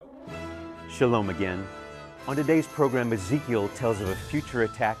Shalom again. On today's program, Ezekiel tells of a future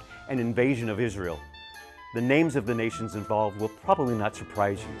attack and invasion of Israel. The names of the nations involved will probably not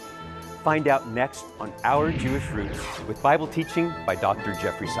surprise you. Find out next on Our Jewish Roots with Bible teaching by Dr.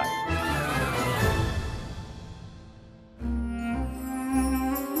 Jeffrey Seif.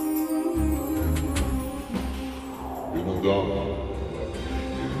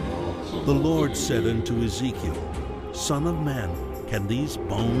 The Lord said unto Ezekiel, Son of man, can these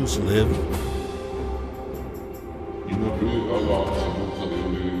bones live?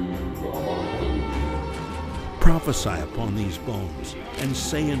 Prophesy upon these bones, and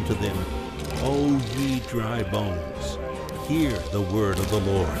say unto them, O ye dry bones, hear the word of the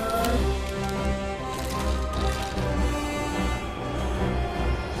Lord.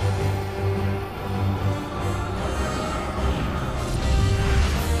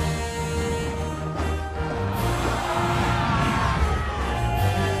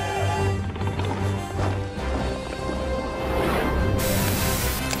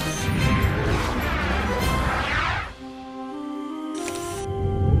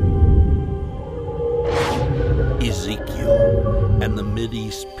 Ezekiel and the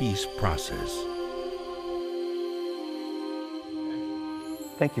Mideast peace process.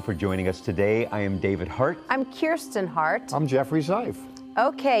 Thank you for joining us today. I am David Hart. I'm Kirsten Hart. I'm Jeffrey Seif.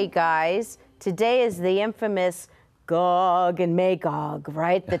 Okay, guys, today is the infamous Gog and Magog,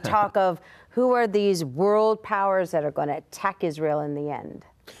 right? The talk of who are these world powers that are going to attack Israel in the end.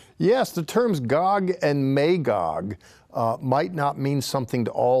 Yes, the terms Gog and Magog might not mean something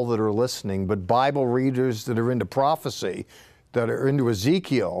to all that are listening, but Bible readers that are into prophecy, that are into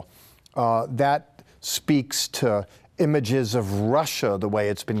Ezekiel, that speaks to images of Russia the way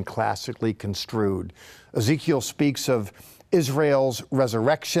it's been classically construed. Ezekiel speaks of Israel's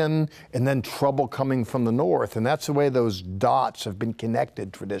resurrection and then trouble coming from the north, and that's the way those dots have been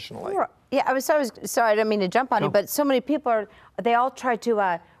connected traditionally. Yeah, I was sorry, I didn't mean to jump on you, but so many people they all try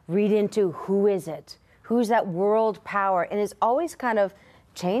to read into who is it? Who's that world power? And it's always kind of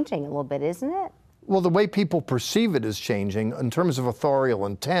changing a little bit, isn't it? Well, the way people perceive it is changing in terms of authorial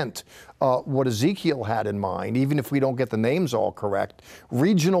intent. What Ezekiel had in mind, even if we don't get the names all correct,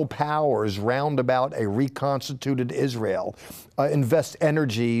 regional powers round about a reconstituted Israel invest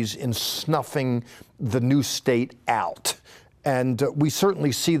energies in snuffing the new state out. And we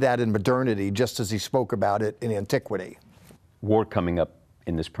certainly see that in modernity, just as he spoke about it in antiquity. War coming up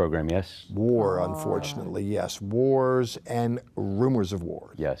in this program, yes? War, unfortunately, yes. Wars and rumors of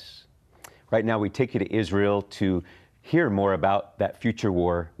war. Yes. Right now, we take you to Israel to hear more about that future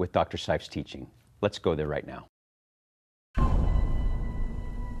war with Dr. Seif's teaching. Let's go there right now.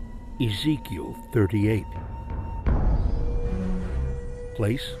 Ezekiel 38.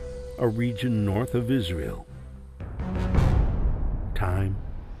 Place, a region north of Israel. Time,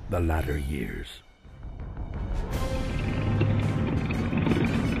 the latter years.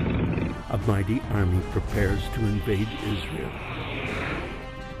 A mighty army prepares to invade Israel,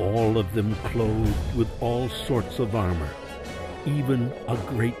 all of them clothed with all sorts of armor, even a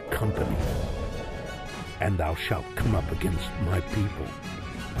great company. And thou shalt come up against my people.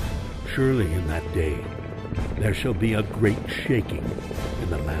 Surely in that day there shall be a great shaking in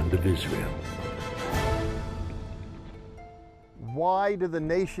the land of Israel. Why do the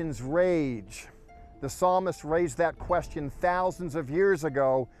nations rage? The psalmist raised that question thousands of years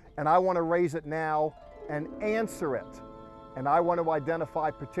ago, and I want to raise it now and answer it. And I want to identify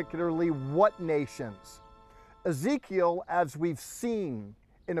particularly what nations. Ezekiel, as we've seen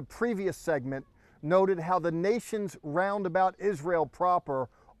in a previous segment, noted how the nations round about Israel proper,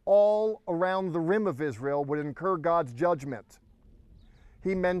 all around the rim of Israel, would incur God's judgment.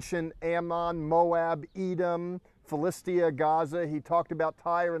 He mentioned Ammon, Moab, Edom, Philistia, Gaza. He talked about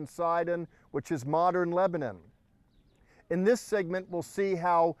Tyre and Sidon, which is modern Lebanon. In this segment, we'll see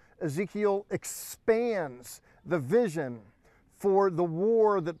how Ezekiel expands the vision for the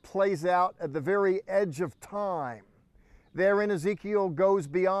war that plays out at the very edge of time. Therein, Ezekiel goes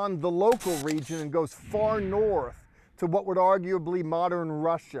beyond the local region and goes far north to what would arguably modern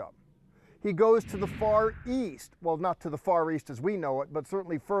Russia. He goes to the Far East, well, not to the Far East as we know it, but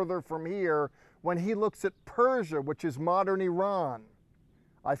certainly further from here when he looks at Persia, which is modern Iran.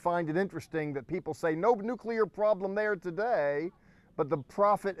 I find it interesting that people say no nuclear problem there today, but the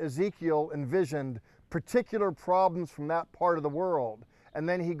prophet Ezekiel envisioned particular problems from that part of the world. And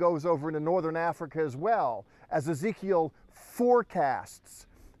then he goes over into northern Africa as well, as Ezekiel forecasts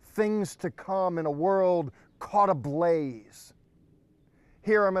things to come in a world caught ablaze.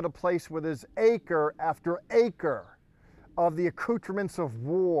 Here I'm at a place where there's acre after acre of the accoutrements of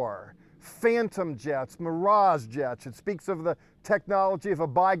war, phantom jets, mirage jets. It speaks of the technology of a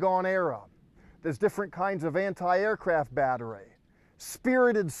bygone era. There's different kinds of anti-aircraft battery.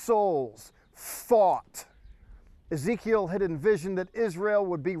 Spirited souls fought. Ezekiel had envisioned that Israel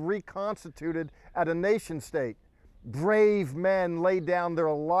would be reconstituted at a nation state. Brave men laid down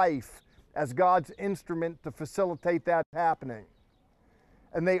their life as God's instrument to facilitate that happening.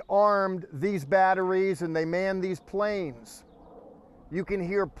 And they armed these batteries and they manned these planes. You can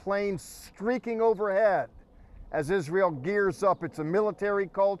hear planes streaking overhead as Israel gears up. It's a military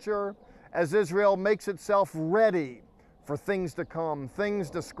culture, as Israel makes itself ready for things to come, things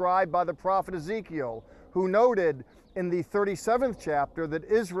described by the prophet Ezekiel, who noted in the 37th chapter that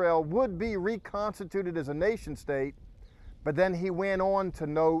Israel would be reconstituted as a nation state, but then he went on to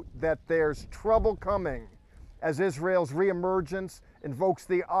note that there's trouble coming as Israel's reemergence invokes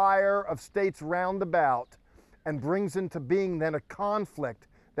the ire of states round about and brings into being then a conflict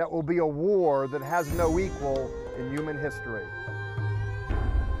that will be a war that has no equal in human history.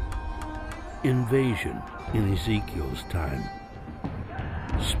 Invasion in Ezekiel's time.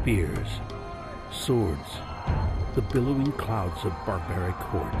 Spears, swords, the billowing clouds of barbaric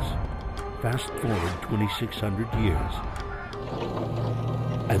hordes. Fast forward 2,600 years,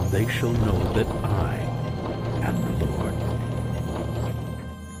 and they shall know that I am the Lord.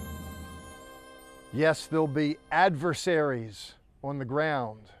 Yes, there'll be adversaries on the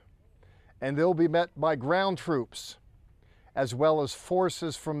ground, and they'll be met by ground troops as well as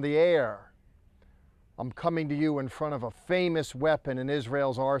forces from the air. I'm coming to you in front of a famous weapon in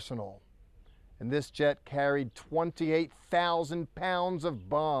Israel's arsenal, and this jet carried 28,000 pounds of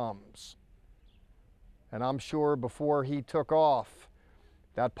bombs. And I'm sure before he took off,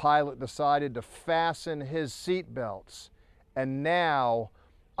 that pilot decided to fasten his seat belts. And now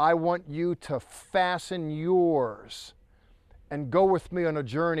I want you to fasten yours and go with me on a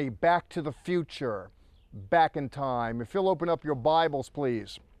journey back to the future, back in time. If you'll open up your Bibles,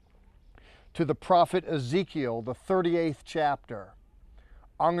 please, to the prophet Ezekiel, the 38th chapter.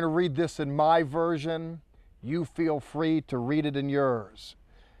 I'm going to read this in my version. You feel free to read it in yours.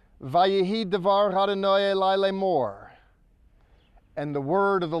 Vayehi devar Adonai elai lemor. And the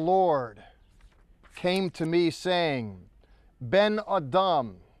word of the Lord came to me, saying, Ben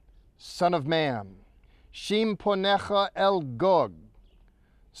Adam, son of man, Shim ponecha el Gog.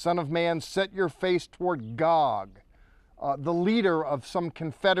 Son of man, set your face toward Gog, the leader of some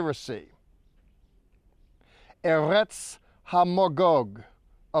confederacy. Eretz HaMagog,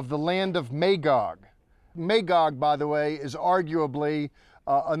 of the land of Magog. Magog, by the way, is arguably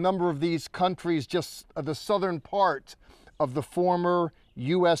a number of these countries, just the southern part of the former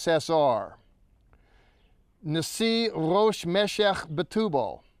USSR. Nasi Rosh Meshech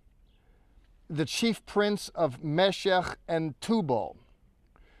Betubal, the chief prince of Meshech and Tubal.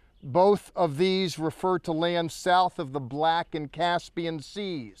 Both of these refer to lands south of the Black and Caspian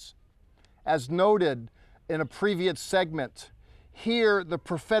Seas. As noted in a previous segment, here the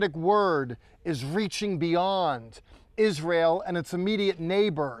prophetic word is reaching beyond Israel and its immediate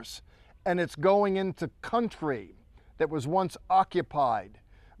neighbors, and it's going into country that was once occupied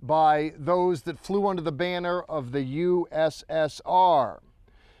by those that flew under the banner of the USSR.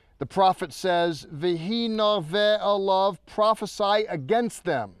 The prophet says, V'hi narveh alav, prophesy against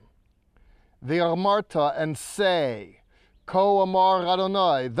them. V'amarta, and say, Ko amar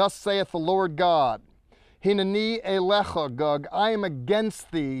Adonai, thus saith the Lord God, Hineni elecha Gog, I am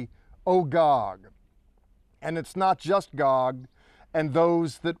against thee, O Gog. And it's not just Gog and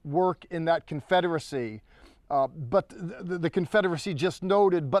those that work in that confederacy, but the confederacy just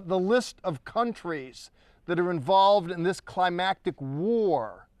noted, but the list of countries that are involved in this climactic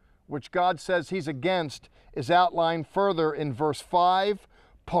war, which God says he's against, is outlined further in verse 5.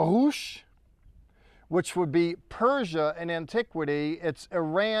 Parush, which would be Persia in antiquity, it's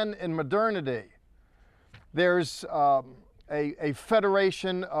Iran in modernity. There's a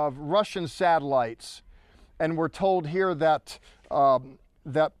federation of Russian satellites, and we're told here that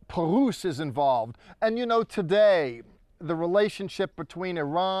that Parush is involved. And you know, today, the relationship between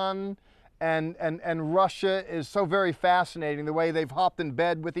Iran and Russia is so very fascinating, the way they've hopped in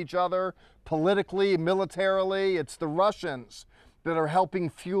bed with each other, politically, militarily. It's the Russians that are helping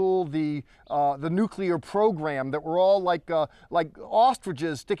fuel the nuclear program, that we're all like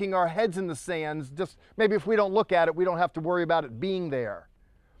ostriches sticking our heads in the sands. Just maybe if we don't look at it, we don't have to worry about it being there.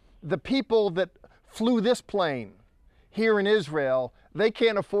 The people that flew this plane here in Israel, they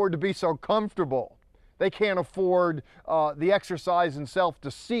can't afford to be so comfortable. They can't afford the exercise in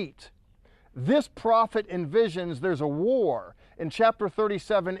self-deceit. This prophet envisions there's a war. In chapter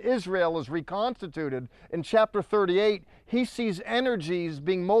 37, Israel is reconstituted. In chapter 38, he sees energies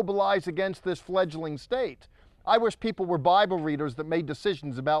being mobilized against this fledgling state. I wish people were Bible readers that made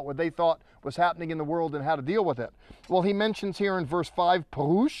decisions about what they thought was happening in the world and how to deal with it. Well, he mentions here in verse 5,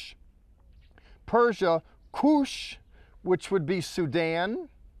 Perush, Persia, Cush, which would be Sudan,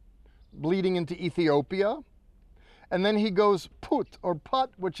 bleeding into Ethiopia. And then he goes Put, or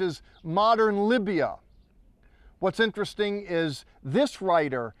Put, which is modern Libya. What's interesting is this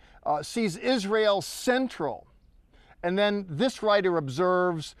writer sees Israel central. And then this writer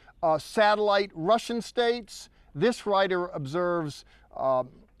observes satellite Russian states. This writer observes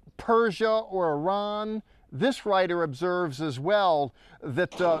Persia or Iran. This writer observes as well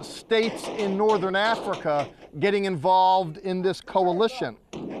that states in northern Africa getting involved in this coalition.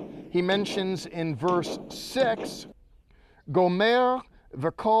 He mentions in verse 6, Gomer,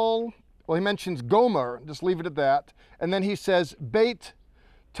 Vekol, well, he mentions Gomer, just leave it at that. And then he says Beit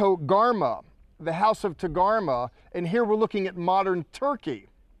Togarma, the house of Togarma, and here we're looking at modern Turkey,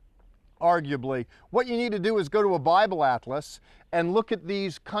 arguably. What you need to do is go to a Bible atlas and look at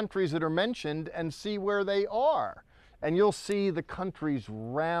these countries that are mentioned and see where they are. And you'll see the countries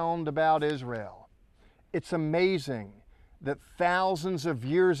round about Israel. It's amazing that thousands of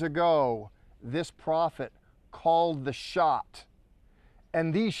years ago, this prophet called the shot.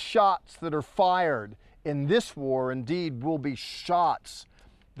 And these shots that are fired in this war indeed will be shots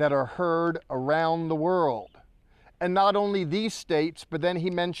that are heard around the world. And not only these states, but then he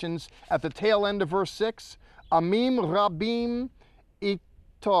mentions at the tail end of verse 6, Amim Rabim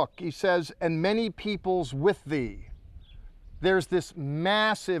Itok. He says, and many peoples with thee. There's this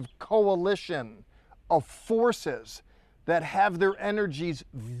massive coalition of forces that have their energies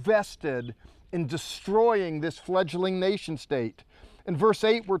vested in destroying this fledgling nation state. In verse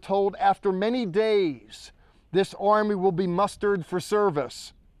 8, we're told, after many days, this army will be mustered for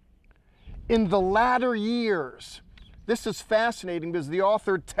service. In the latter years, this is fascinating because the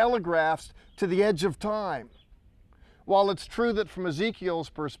author telegraphs to the edge of time. While it's true that from Ezekiel's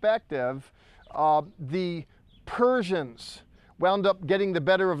perspective, the Persians wound up getting the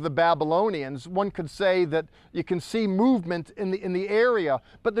better of the Babylonians, one could say that you can see movement in the area,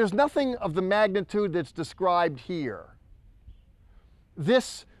 but there's nothing of the magnitude that's described here.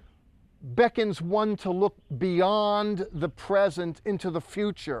 This beckons one to look beyond the present into the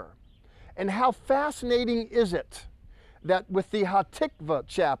future. And how fascinating is it that with the Hatikvah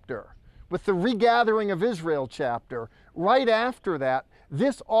chapter, with the regathering of Israel chapter, right after that,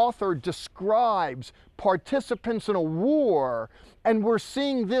 this author describes participants in a war, and we're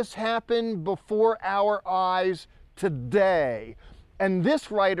seeing this happen before our eyes today. And this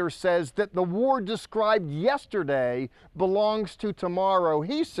writer says that the war described yesterday belongs to tomorrow.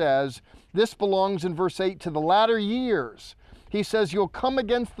 He says this belongs in verse 8 to the latter years. He says, you'll come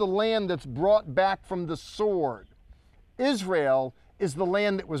against the land that's brought back from the sword. Israel is the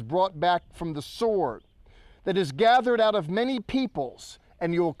land that was brought back from the sword, that is gathered out of many peoples,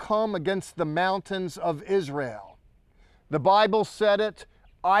 and you'll come against the mountains of Israel. The Bible said it,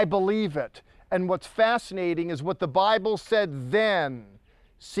 I believe it. And what's fascinating is what the Bible said then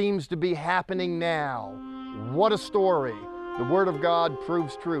seems to be happening now. What a story. The Word of God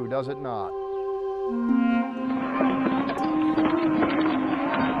proves true, does it not?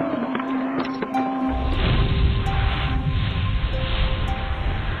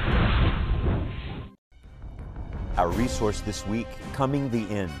 Our resource this week, Coming the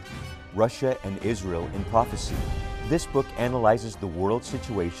End, Russia and Israel in Prophecy. This book analyzes the world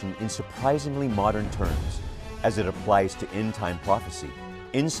situation in surprisingly modern terms as it applies to end-time prophecy.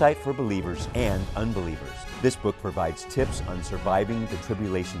 Insight for believers and unbelievers. This book provides tips on surviving the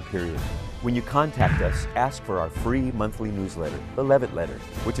tribulation period. When you contact us, ask for our free monthly newsletter, The Levitt Letter,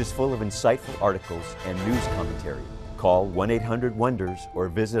 which is full of insightful articles and news commentary. Call 1-800-WONDERS or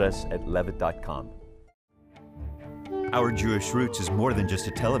visit us at levitt.com. Our Jewish Roots is more than just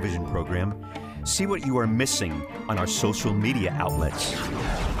a television program. See what you are missing on our social media outlets.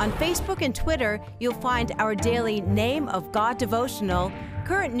 On Facebook and Twitter, you'll find our daily Name of God devotional,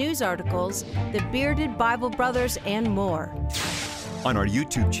 current news articles, the Bearded Bible Brothers, and more. On our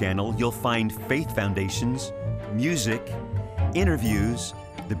YouTube channel, you'll find Faith Foundations, music, interviews,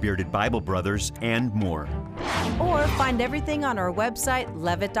 the Bearded Bible Brothers, and more. Or find everything on our website,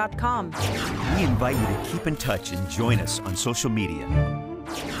 levitt.com. We invite you to keep in touch and join us on social media.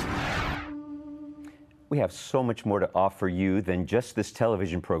 We have so much more to offer you than just this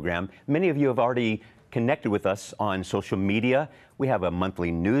television program. Many of you have already connected with us on social media. We have a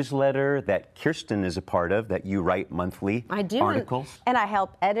monthly newsletter that Kirsten is a part of, that you write monthly. I do, articles. and I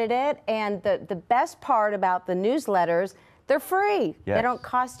help edit it. And the best part about the newsletters, they're free. Yes. They don't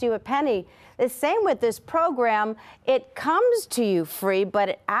cost you a penny. The same with this program. It comes to you free, but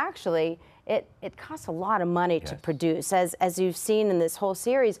it actually it costs a lot of money to produce. As you've seen in this whole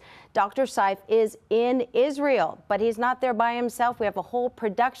series, Dr. Seif is in Israel, but he's not there by himself. We have a whole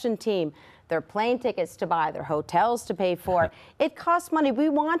production team. There are plane tickets to buy, there are hotels to pay for. It costs money. We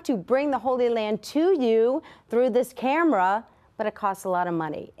want to bring the Holy Land to you through this camera, but it costs a lot of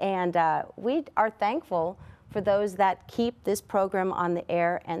money. And we are thankful for those that keep this program on the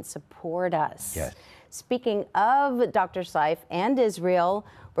air and support us. Yes. Speaking of Dr. Seif and Israel,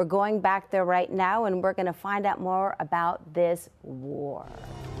 we're going back there right now, and we're going to find out more about this war.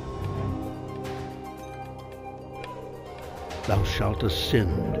 Thou shalt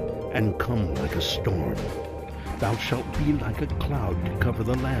ascend and come like a storm. Thou shalt be like a cloud to cover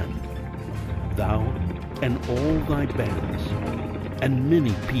the land. Thou and all thy bands, and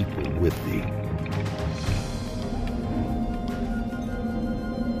many people with thee.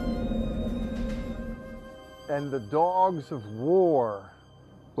 And the dogs of war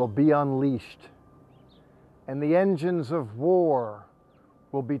will be unleashed, and the engines of war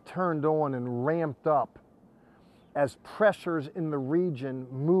will be turned on and ramped up as pressures in the region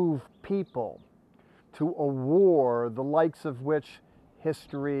move people to a war the likes of which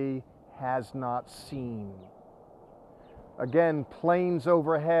history has not seen. Again, planes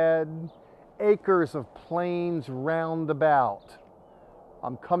overhead, acres of plains round about.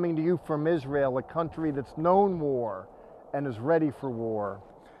 I'm coming to you from Israel, a country that's known war and is ready for war.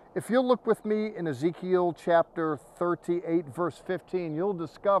 If you'll look with me in Ezekiel chapter 38, verse 15, you'll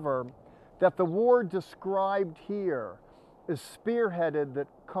discover that the war described here is spearheaded that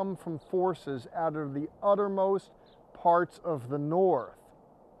come from forces out of the uttermost parts of the north.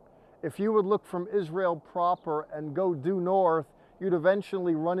 If you would look from Israel proper and go due north, you'd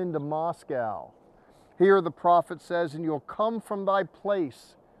eventually run into Moscow. Here the prophet says, and you'll come from thy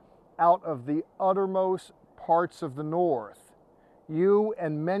place out of the uttermost parts of the north, you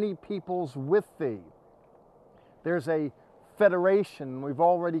and many peoples with thee. There's a federation. We've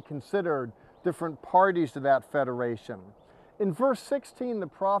already considered different parties to that federation. In verse 16, the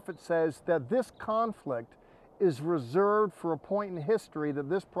prophet says that this conflict is reserved for a point in history that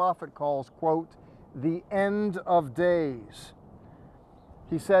this prophet calls, quote, the end of days.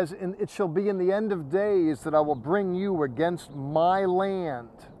 He says, it shall be in the end of days that I will bring you against my land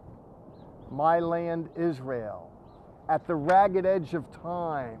Israel. At the ragged edge of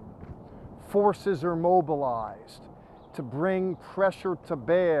time, forces are mobilized to bring pressure to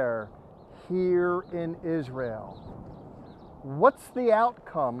bear here in Israel. What's the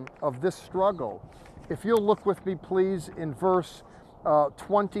outcome of this struggle? If you'll look with me, please, in verse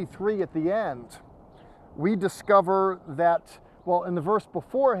 23 at the end, we discover that, well, in the verse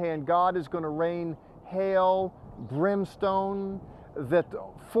beforehand, God is going to rain hail, brimstone, that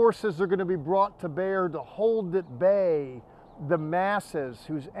forces are going to be brought to bear to hold at bay the masses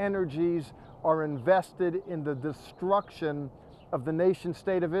whose energies are invested in the destruction of the nation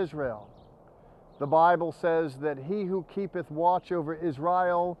state of Israel. The Bible says that he who keepeth watch over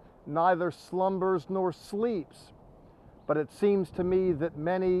Israel neither slumbers nor sleeps. But it seems to me that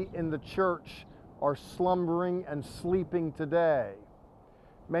many in the church are slumbering and sleeping today.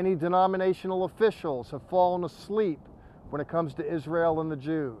 Many denominational officials have fallen asleep when it comes to Israel and the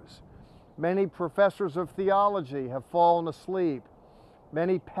Jews. Many professors of theology have fallen asleep.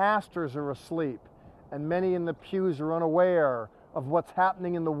 Many pastors are asleep, and many in the pews are unaware of what's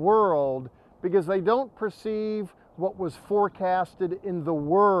happening in the world because they don't perceive what was forecasted in the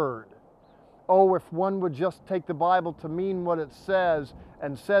Word. Oh, if one would just take the Bible to mean what it says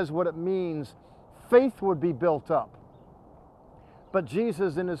and says what it means, faith would be built up. But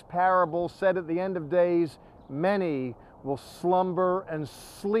Jesus in his parable said at the end of days, many will slumber and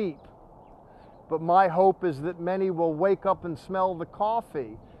sleep. But my hope is that many will wake up and smell the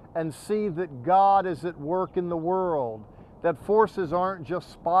coffee and see that God is at work in the world, that forces aren't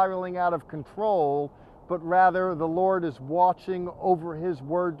just spiraling out of control, but rather the Lord is watching over his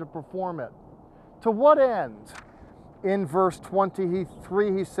word to perform it. To what end? In verse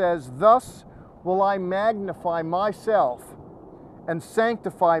 23 he says, thus will I magnify myself and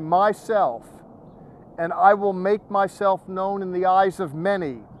sanctify myself, and I will make myself known in the eyes of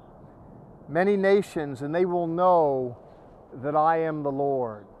many nations, and they will know that I am the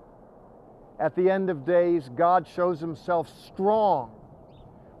Lord. At the end of days, God shows himself strong,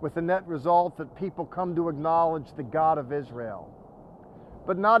 with the net result that people come to acknowledge the God of Israel.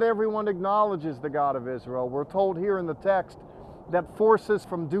 But not everyone acknowledges the God of Israel. We're told here in the text that forces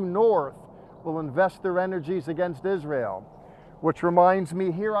from due north will invest their energies against Israel, which reminds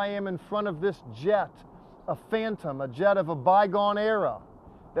me, here I am in front of this jet, a Phantom, a jet of a bygone era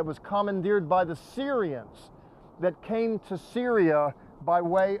that was commandeered by the Syrians that came to Syria by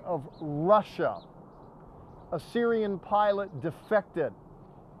way of Russia. A Syrian pilot defected,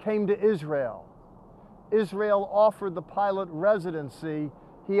 came to Israel. Israel offered the pilot residency.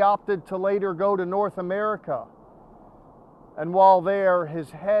 He opted to later go to North America. And while there, his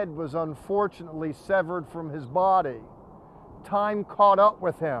head was unfortunately severed from his body. Time caught up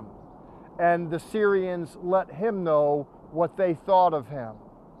with him, and the Syrians let him know what they thought of him.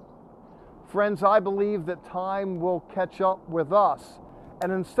 Friends, I believe that time will catch up with us.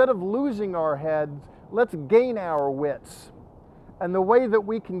 And instead of losing our heads, let's gain our wits. And the way that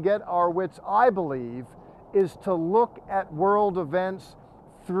we can get our wits, I believe, is to look at world events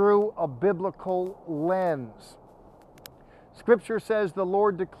through a biblical lens. Scripture says the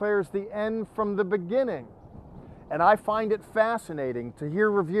Lord declares the end from the beginning. And I find it fascinating to hear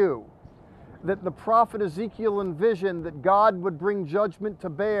review that the prophet Ezekiel envisioned that God would bring judgment to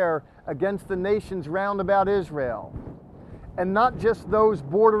bear against the nations round about Israel. And not just those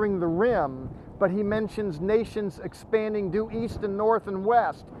bordering the rim, but he mentions nations expanding due east and north and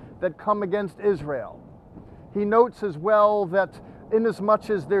west that come against Israel. He notes as well that inasmuch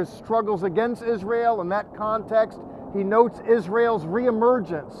as there's struggles against Israel in that context, he notes Israel's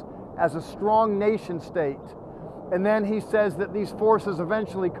reemergence as a strong nation state. And then he says that these forces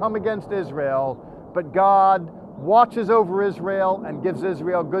eventually come against Israel, but God watches over Israel and gives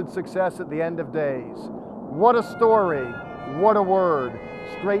Israel good success at the end of days. What a story, what a word,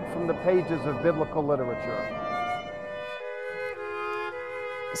 straight from the pages of biblical literature.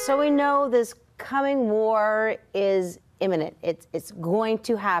 So we know this coming war is imminent. It's going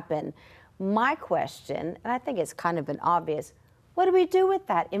to happen. My question, and I think it's kind of an obvious, what do we do with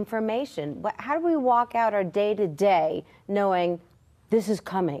that information? How do we walk out our day-to-day knowing this is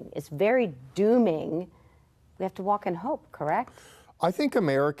coming? It's very dooming. We have to walk in hope, correct? I think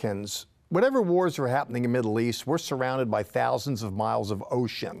Americans, whatever wars are happening in the Middle East, we're surrounded by thousands of miles of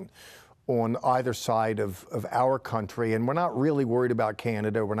ocean on either side of our country, and we're not really worried about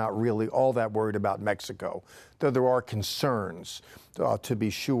Canada. We're not really all that worried about Mexico, though there are concerns, to be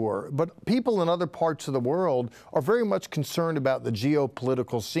sure. But people in other parts of the world are very much concerned about the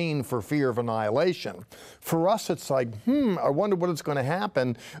geopolitical scene for fear of annihilation. For us, it's like, I wonder what is going to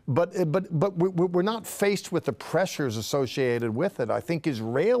happen, but we're not faced with the pressures associated with it. I think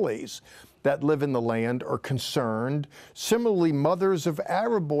Israelis that live in the land are concerned. Similarly, mothers of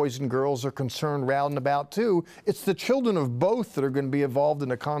Arab boys and girls are concerned round and about too. It's the children of both that are going to be involved in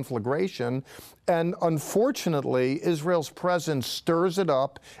a conflagration. And unfortunately, Israel's presence stirs it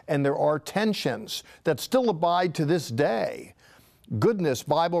up, and there are tensions that still abide to this day. Goodness,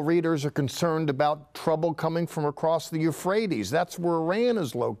 Bible readers are concerned about trouble coming from across the Euphrates. That's where Iran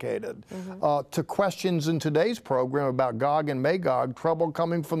is located. To questions in today's program about Gog and Magog, trouble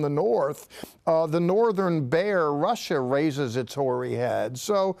coming from the north. The northern bear, Russia, raises its hoary head.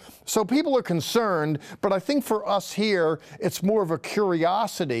 So people are concerned, but I think for us here, it's more of a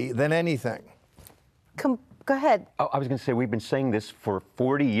curiosity than anything. Go ahead. I was going to say, we've been saying this for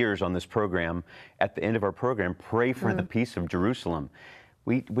 40 years on this program. At the end of our program, pray for the peace of Jerusalem.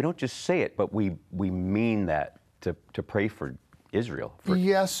 We don't just say it, but we mean that, to pray for Israel, for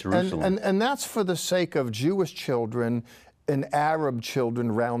Jerusalem. And that's for the sake of Jewish children and Arab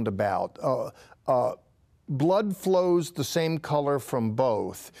children roundabout. Blood flows the same color from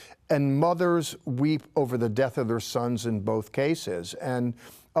both, and mothers weep over the death of their sons in both cases. And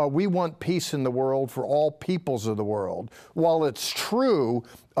we want peace in the world for all peoples of the world. While it's true,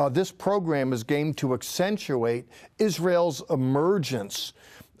 this program is aimed to accentuate Israel's emergence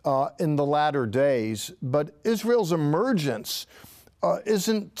in the latter days, but Israel's emergence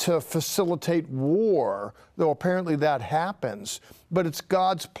isn't to facilitate war, though apparently that happens, but it's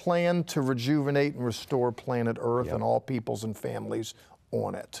God's plan to rejuvenate and restore planet Earth and all peoples and families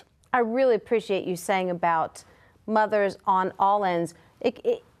on it. I really appreciate you saying about mothers on all ends.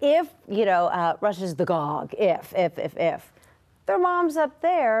 If, you know, Russia's the Gog, if their mom's up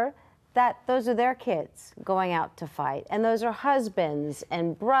there, those are their kids going out to fight, and those are husbands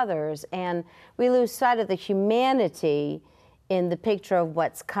and brothers, and we lose sight of the humanity in the picture of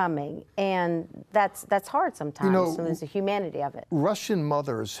what's coming, and that's hard sometimes, you know, to lose the humanity of it. Russian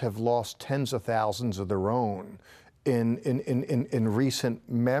mothers have lost tens of thousands of their own in recent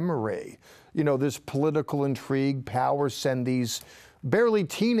memory. You know, there's political intrigue, powers send these barely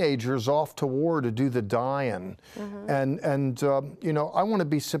teenagers off to war to do the dying. And you know, I want to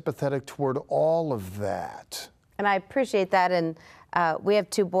be sympathetic toward all of that. And I appreciate that. And we have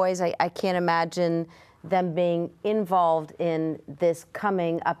two boys. I can't imagine them being involved in this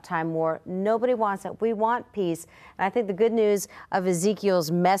coming uptime war. Nobody wants that. We want peace. And I think the good news of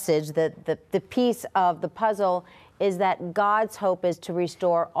Ezekiel's message, that the piece of the puzzle is that God's hope is to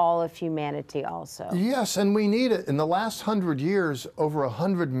restore all of humanity also. Yes, and we need it. In the last 100 years, over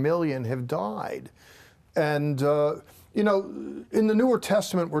 100 million have died. And, you know, in the Newer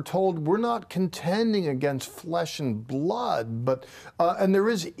Testament, we're told we're not contending against flesh and blood, but, and there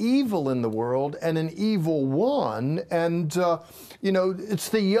is evil in the world and an evil one. And, you know, it's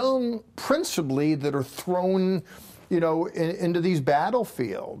the young principally that are thrown, you know, into these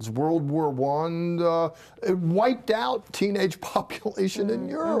battlefields. World War I it wiped out teenage population in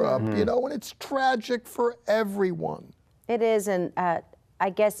Europe, you know, and it's tragic for everyone. It is, and I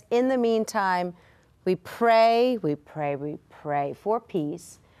guess in the meantime, we pray for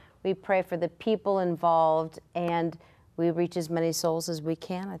peace. We pray for the people involved, and we reach as many souls as we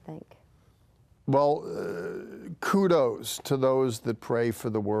can, I think. Well, kudos to those that pray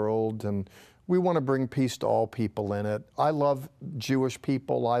for the world, and we want to bring peace to all people in it. I love Jewish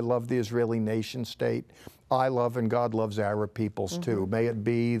people. I love the Israeli nation state. I love and God loves Arab peoples too. May it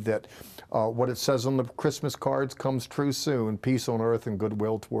be that what it says on the Christmas cards comes true soon. Peace on earth and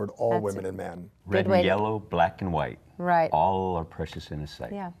goodwill toward all women and men. Red and yellow, black and white. Right. All are precious in His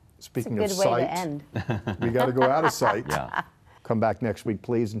sight. Yeah. Speaking it's a of good way sight, to end. we got to go out of sight. Yeah. Come back next week,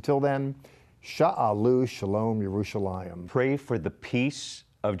 please. Until then, Sha'alu Shalom Yerushalayim. Pray for the peace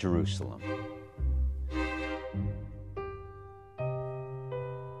of Jerusalem.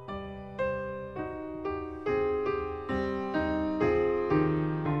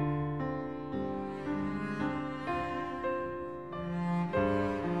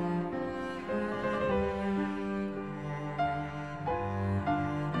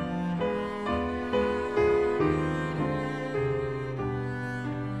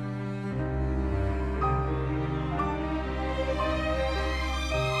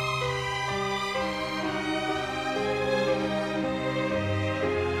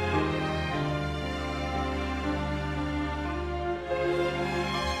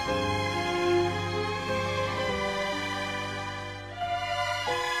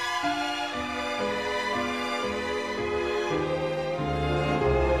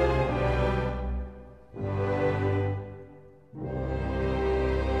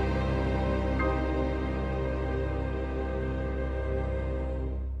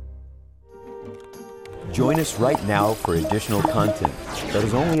 Join us right now for additional content that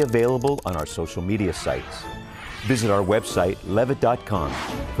is only available on our social media sites. Visit our website, levitt.com,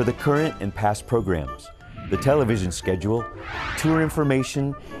 for the current and past programs, the television schedule, tour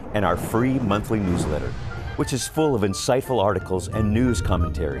information, and our free monthly newsletter, which is full of insightful articles and news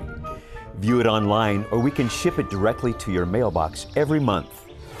commentary. View it online, or we can ship it directly to your mailbox every month.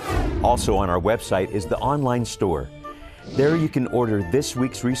 Also on our website is the online store. There you can order this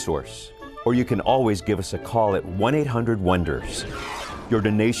week's resource, or you can always give us a call at 1-800-WONDERS. Your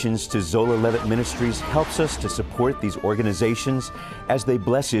donations to Zola Levitt Ministries helps us to support these organizations as they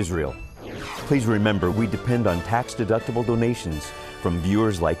bless Israel. Please remember, we depend on tax-deductible donations from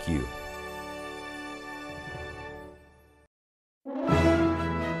viewers like you.